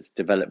something that's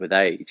developed with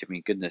age. I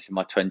mean, goodness, in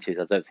my 20s,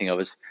 I don't think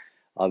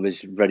I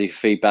was ready for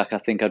feedback. I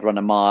think I'd run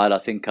a mile. I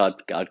think I'd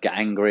get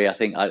angry. I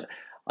think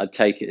I'd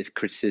take it as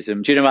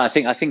criticism. Do you know what?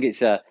 I think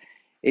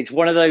it's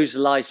one of those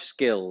life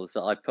skills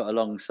that I put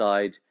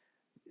alongside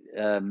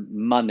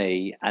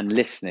money and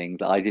listening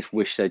that I just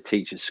wish they'd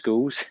teach at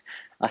schools.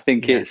 I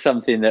think it's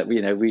something that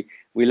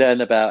we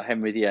learn about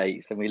Henry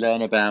VIII and we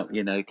learn about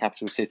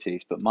capital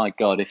cities. But my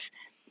God, if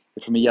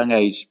from a young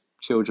age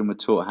children were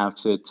taught how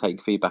to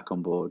take feedback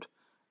on board,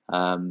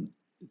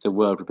 the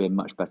world would be a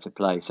much better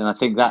place. And I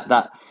think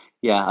that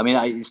I mean,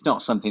 it's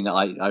not something that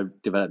I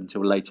developed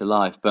until later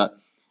life, but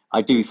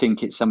I do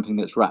think it's something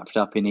that's wrapped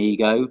up in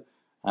ego.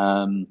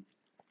 And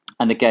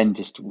again,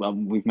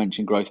 we've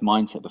mentioned growth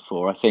mindset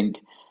before. I think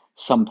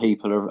some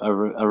people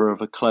are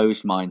of a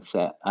closed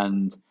mindset,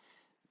 and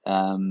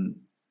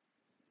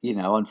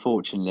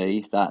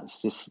unfortunately,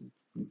 that's just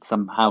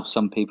somehow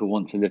some people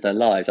want to live their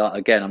lives.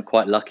 I'm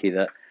quite lucky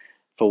that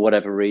for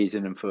whatever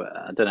reason, and for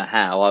I don't know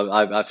how,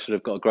 I've sort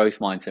of got a growth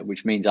mindset,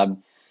 which means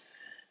I'm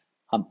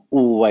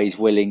always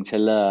willing to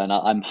learn.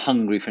 I'm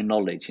hungry for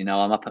knowledge.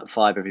 I'm up at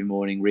 5 every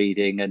morning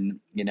reading, and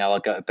I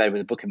go to bed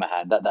with a book in my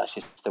hand. That's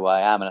just the way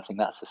I am, and I think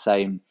that's the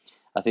same.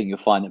 I think you'll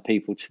find that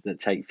people that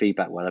take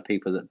feedback well are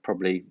people that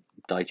probably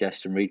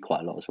digest and read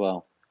quite a lot as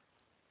well.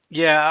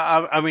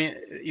 Yeah, I mean,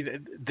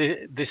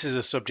 this is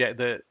a subject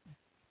that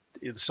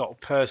sort of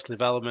personal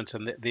development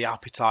and the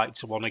appetite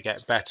to want to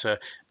get better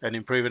and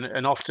improve.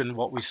 And often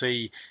what we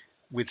see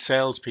with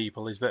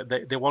salespeople is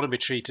that they want to be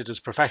treated as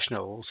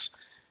professionals,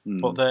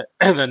 but Mm,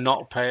 they're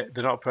not prepared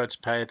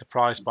to pay the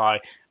price by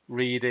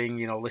reading,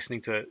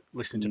 listening to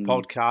mm,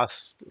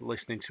 podcasts,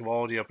 listening to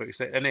audiobooks.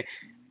 And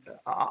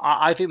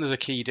I think there's a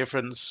key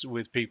difference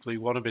with people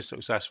who want to be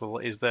successful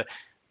is that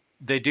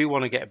they do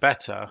want to get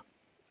better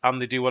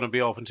and they do want to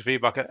be open to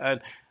feedback.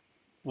 And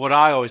what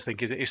I always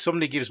think is if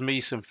somebody gives me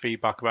some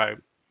feedback about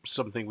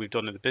something we've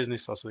done in the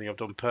business or something I've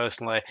done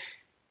personally,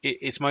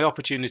 it's my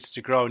opportunity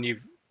to grow. And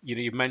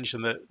you've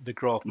mentioned the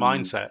growth mm,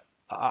 mindset.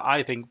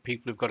 I think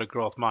people who've got a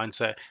growth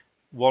mindset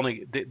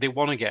they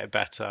want to get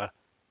better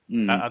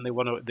mm. and they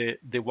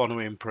want to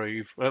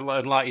improve.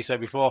 And like you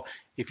said before,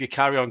 if you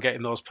carry on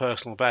getting those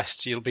personal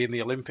bests, you'll be in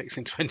the Olympics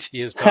in 20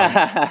 years'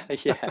 time.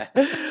 Yeah,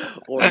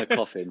 or in a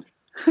coffin.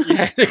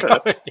 Yeah,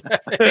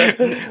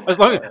 as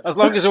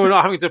long as we're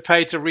not having to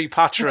pay to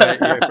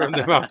repatriate you from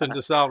the mountain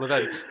to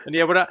Salvador, and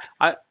yeah, but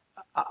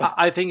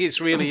I think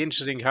it's really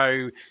interesting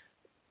how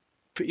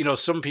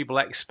some people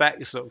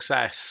expect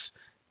success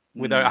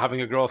without Mm.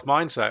 having a growth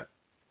mindset.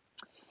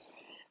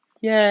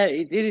 Yeah,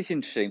 it is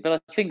interesting, but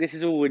I think this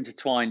is all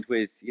intertwined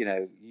with,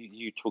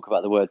 you talk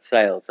about the word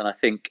sales, and I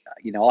think,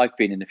 I've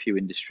been in a few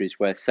industries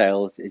where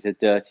sales is a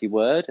dirty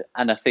word,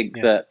 and I think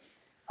Yeah, that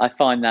I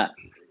find that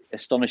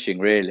astonishing,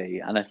 really,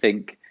 and I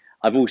think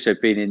I've also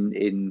been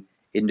in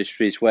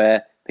industries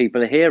where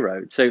people are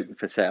heroes, so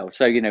for sales.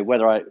 So,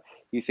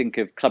 you think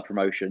of club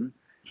promotion,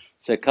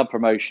 so club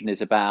promotion is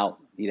about,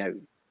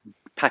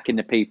 packing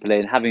the people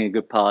in, having a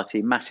good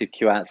party, massive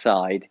queue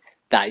outside,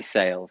 that is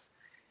sales.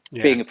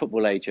 yeah, Being a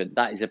football agent,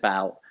 that is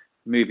about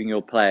moving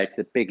your player to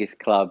the biggest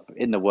club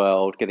in the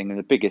world, getting him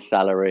the biggest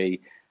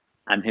salary,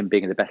 and him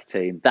being in the best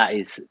team. That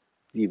is,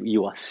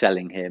 you are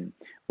selling him.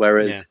 yeah,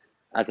 Whereas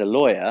as a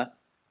lawyer,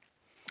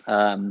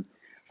 um,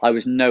 I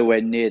was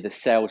nowhere near the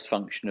sales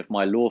function of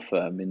my law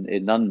firm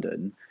in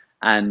London,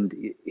 and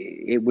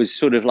it was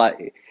sort of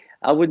like,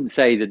 I wouldn't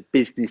say the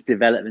business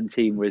development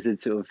team was a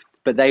sort of,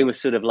 but they were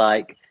sort of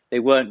like, they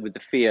weren't with the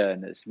fee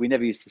earners. We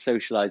never used to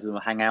socialize with them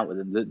or hang out with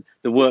them.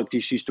 The work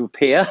just used to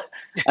appear,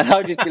 and I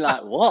would just be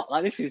like, "What?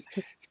 Like this is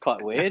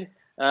quite weird."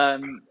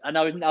 And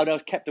I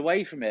was kept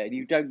away from it, and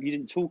you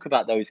didn't talk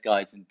about those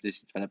guys in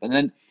business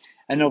development.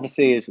 And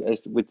obviously, as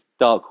with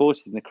Dark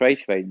Horses and the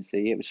creative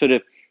agency, it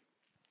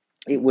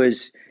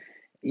was,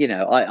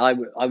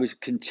 I was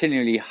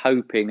continually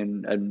hoping,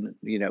 and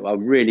I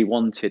really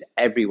wanted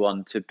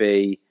everyone to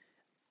be,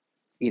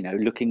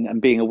 looking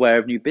and being aware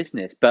of new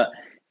business. But,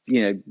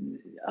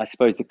 I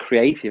suppose the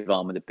creative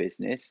arm of the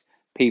business,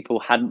 people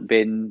hadn't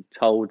been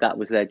told that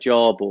was their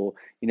job, or,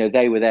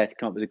 they were there to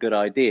come up with the good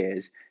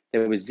ideas.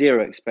 There was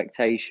zero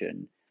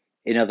expectation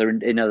in other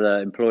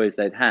employers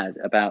they'd had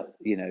about,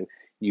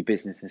 new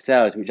business and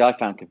sales, which I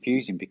found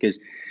confusing because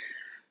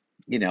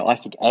I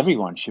think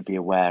everyone should be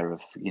aware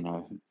of,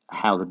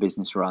 how the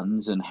business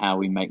runs and how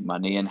we make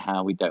money and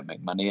how we don't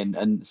make money.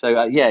 And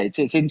so, yeah, it's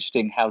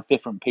interesting how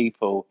different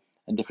people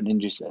and different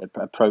industries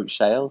approach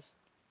sales.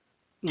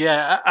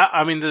 yeah.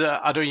 I mean,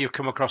 I don't know if you've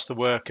come across the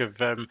work of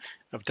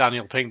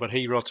Daniel Pink, but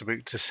he wrote a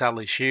book To Sell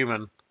Is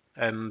Human,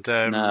 and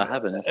No, I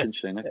haven't. That's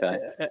interesting.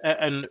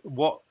 Okay.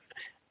 what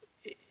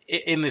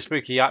in this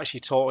book he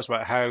actually talks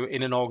about how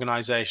in an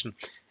organization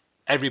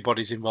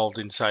everybody's involved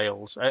in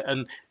sales,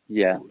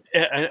 Yeah.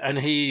 and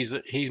he's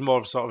more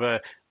of sort of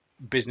a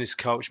business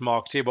coach,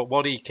 marketer. But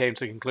what he came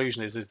to the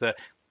conclusion is that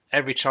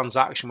every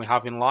transaction we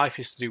have in life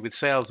is to do with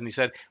sales. And he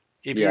said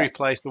if you Yeah.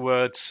 replace the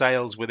word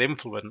sales with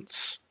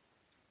influence,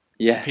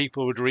 Yeah.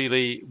 people would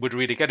really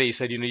get it. He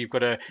said, you've got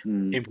to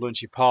Mm,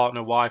 influence your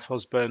partner, wife,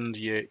 husband,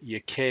 your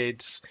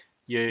kids,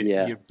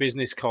 yeah. your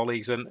business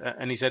colleagues,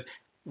 and he said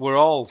we're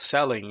all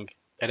selling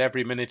at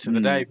every minute of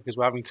the day Mm, because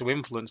we're having to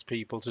influence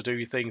people to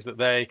do things that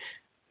they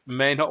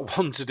may not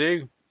want to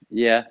do.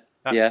 yeah.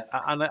 Yeah.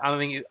 And I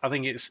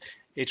think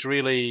it's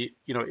really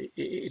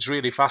it's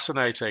really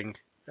fascinating.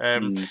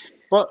 Mm,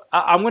 But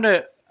I'm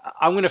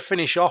gonna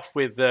finish off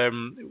with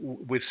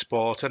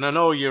sport, and I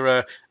know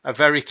you're a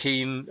very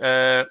keen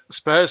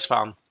Spurs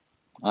fan,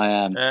 I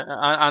am.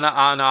 and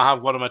I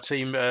have one of my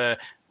team,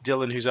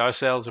 Dylan, who's our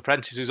sales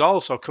apprentice, who's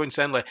also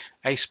coincidentally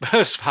a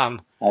Spurs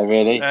fan. Oh,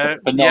 really?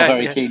 But not a Yeah,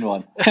 very yeah. keen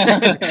one.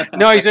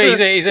 No,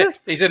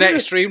 he's an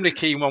extremely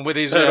keen one with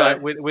his All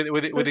right.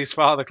 with his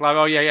father club.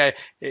 Oh yeah,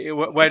 yeah.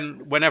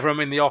 Whenever I'm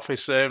in the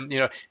office,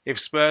 if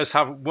Spurs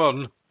haven't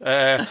won,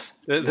 Know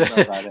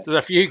about it. there's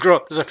a few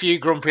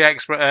grumpy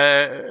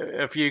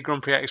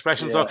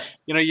expressions. So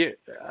Yeah.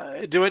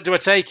 do I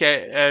take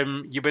it?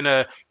 You've been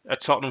a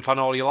Tottenham fan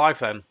all your life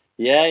then?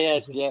 Yeah, yeah,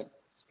 yeah.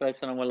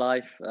 First time in my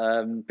life.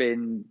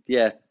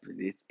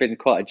 It's been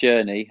quite a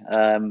journey.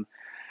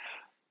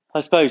 I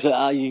suppose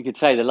you could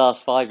say the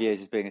last 5 years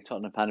as being a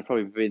Tottenham fan have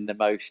probably been the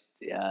most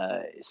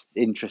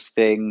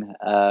interesting.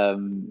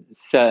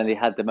 Certainly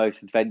had the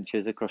most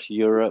adventures across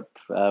Europe.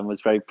 Was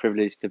very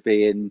privileged to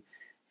be in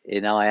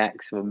in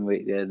Ajax when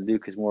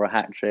Lucas Moura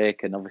hat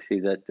trick, and obviously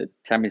the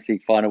Champions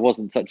League final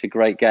wasn't such a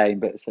great game,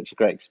 but such a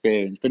great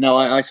experience. But no,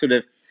 I sort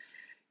of,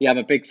 I'm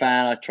a big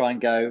fan. I try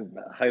and go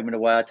home and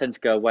away. I tend to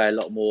go away a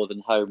lot more than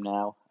home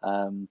now.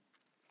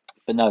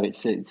 But no,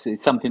 it's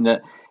something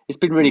that it's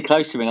been really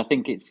close to me. And I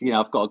think it's,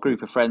 I've got a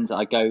group of friends that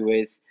I go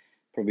with,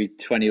 probably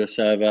 20 or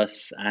so of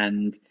us,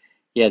 and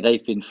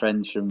they've been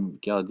friends from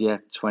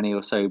 20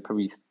 or so,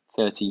 probably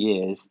 30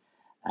 years,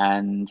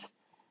 and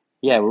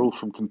we're all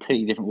from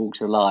completely different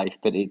walks of life,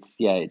 but it's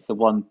the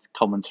one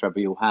common thread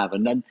we all have,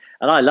 and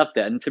I loved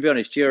it. And to be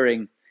honest,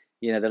 during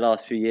the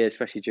last few years,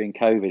 especially during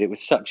COVID, it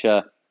was such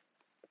a,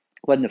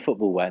 when the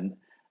football went,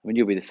 I mean,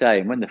 you'll be the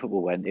same. When the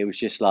football went, it was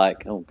just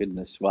like, oh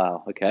goodness,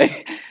 wow,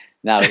 okay,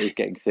 now it is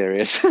getting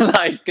serious,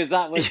 like, because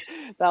that was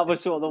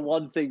sort of the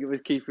one thing that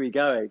was keeping me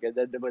going. And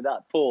then when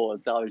that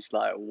paused, I was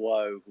like,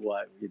 whoa,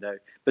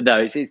 But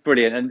no, it's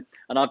brilliant,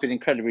 and I've been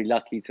incredibly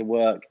lucky to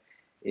work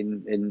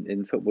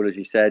in football, as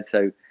you said.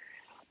 So,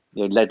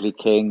 Ledley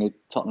King,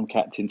 Tottenham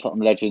captain,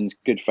 Tottenham legend,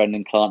 good friend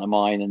and client of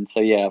mine, and so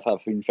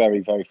I've been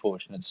very, very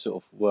fortunate to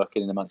sort of work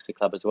in amongst the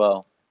club as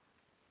well.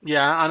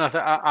 Yeah, and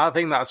I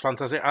think that's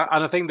fantastic.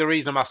 And I think the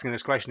reason I'm asking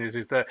this question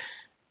is that,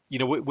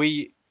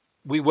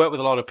 we work with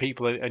a lot of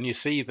people, and you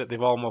see that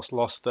they've almost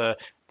lost their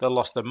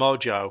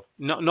mojo,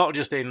 not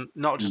just in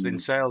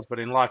sales, but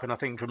in life. And I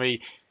think for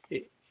me,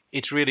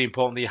 it's really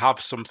important that you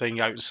have something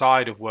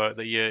outside of work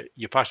that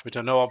you're passionate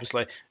about. I know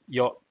obviously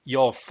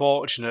you're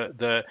fortunate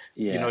that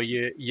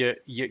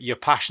your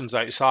passions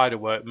outside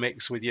of work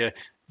mix with your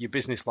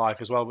business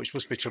life as well, which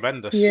must be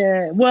tremendous.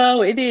 Yeah,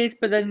 well, it is,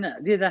 but then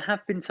there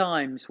have been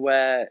times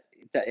where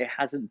that it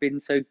hasn't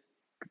been so,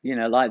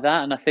 like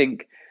that. And I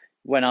think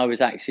when I was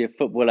actually a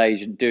football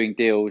agent doing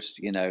deals,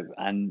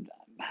 and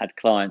had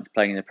clients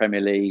playing in the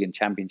Premier League and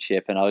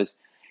Championship, and I was,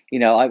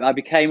 I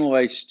became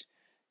almost,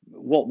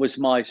 what was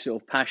my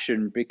sort of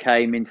passion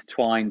became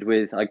intertwined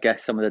with, I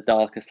guess, some of the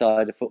darker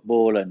side of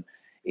football, and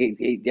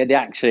it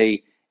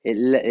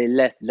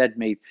led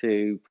me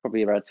to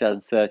probably around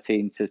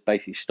 2013 to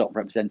basically stop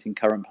representing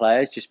current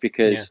players, just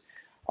because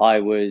I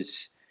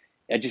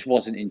just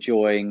wasn't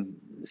enjoying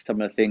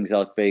some of the things I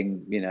was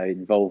being,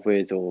 involved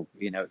with or,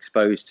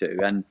 exposed to.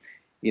 And,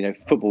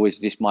 football was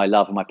just my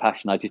love and my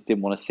passion. I just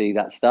didn't want to see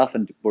that stuff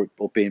or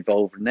be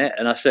involved in it.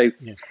 And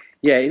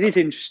it is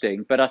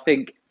interesting, but I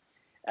think,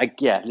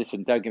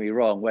 listen, don't get me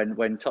wrong.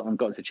 When Tottenham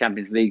got to the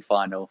Champions League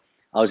final,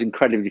 I was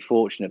incredibly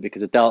fortunate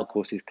because a dark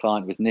horse's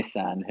client was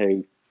Nissan,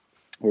 who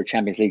were a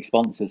Champions League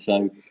sponsor.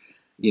 So,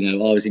 I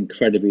was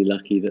incredibly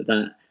lucky that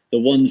the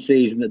one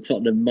season that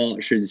Tottenham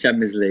marched through the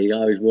Champions League,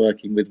 I was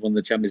working with one of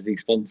the Champions League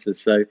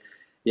sponsors. So,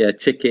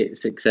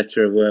 tickets,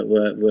 etc.,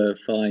 were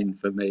fine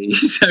for me.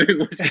 So it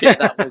was,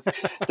 that was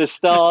the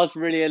stars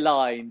really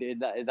aligned in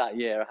that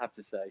year, I have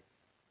to say.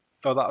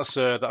 Oh, that's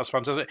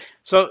fantastic.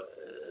 So,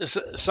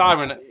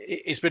 Simon,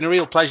 it's been a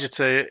real pleasure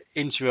to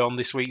interview on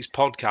this week's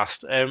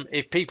podcast.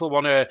 If people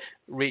want to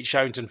reach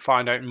out and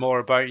find out more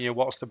about you,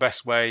 what's the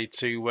best way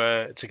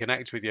to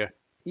connect with you?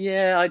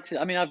 Yeah,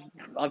 I mean,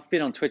 I've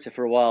been on Twitter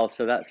for a while,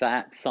 so that's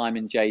at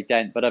Simon J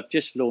Dent. But I've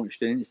just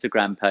launched an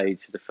Instagram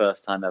page for the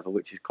first time ever,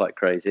 which is quite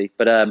crazy.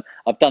 But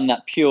I've done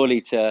that purely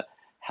to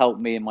help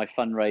me in my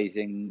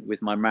fundraising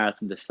with my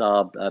Marathon des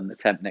Sables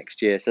attempt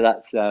next year. So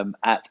that's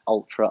at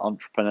Ultra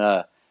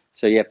Entrepreneur.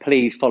 So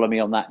please follow me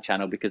on that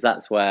channel, because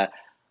that's where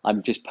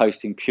I'm just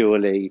posting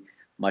purely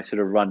my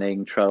sort of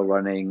running, trail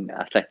running,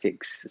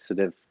 athletics sort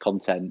of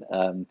content,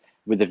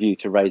 with a view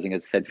to raising,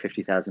 as I said,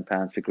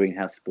 £50,000 for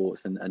Greenhouse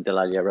Sports and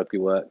Delalia Rugby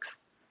Works.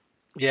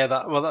 Yeah,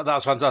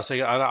 that's fantastic,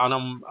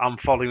 and I'm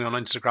following you on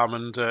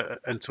Instagram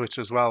and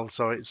Twitter as well.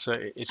 So it's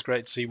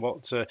great to see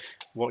what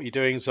you're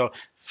doing. So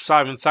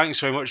Simon, thanks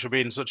very much for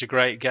being such a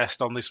great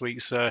guest on this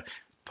week's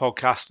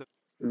podcast.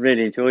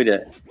 Really enjoyed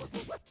it.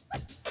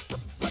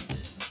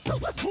 So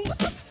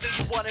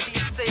you wanna be a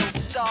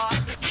sales star?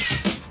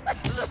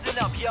 Listen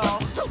up, y'all.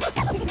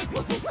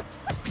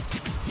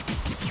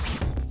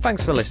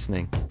 Thanks for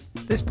listening.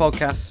 This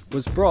podcast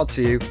was brought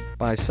to you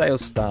by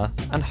Sales Star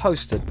and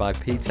hosted by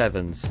Pete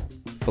Evans.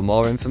 For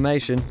more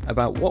information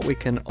about what we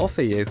can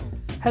offer you,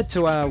 head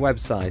to our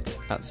website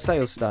at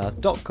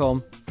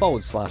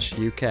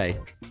salesstar.com/UK.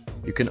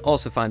 You can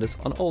also find us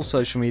on all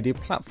social media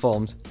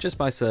platforms just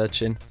by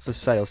searching for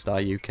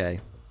Salestar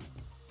UK.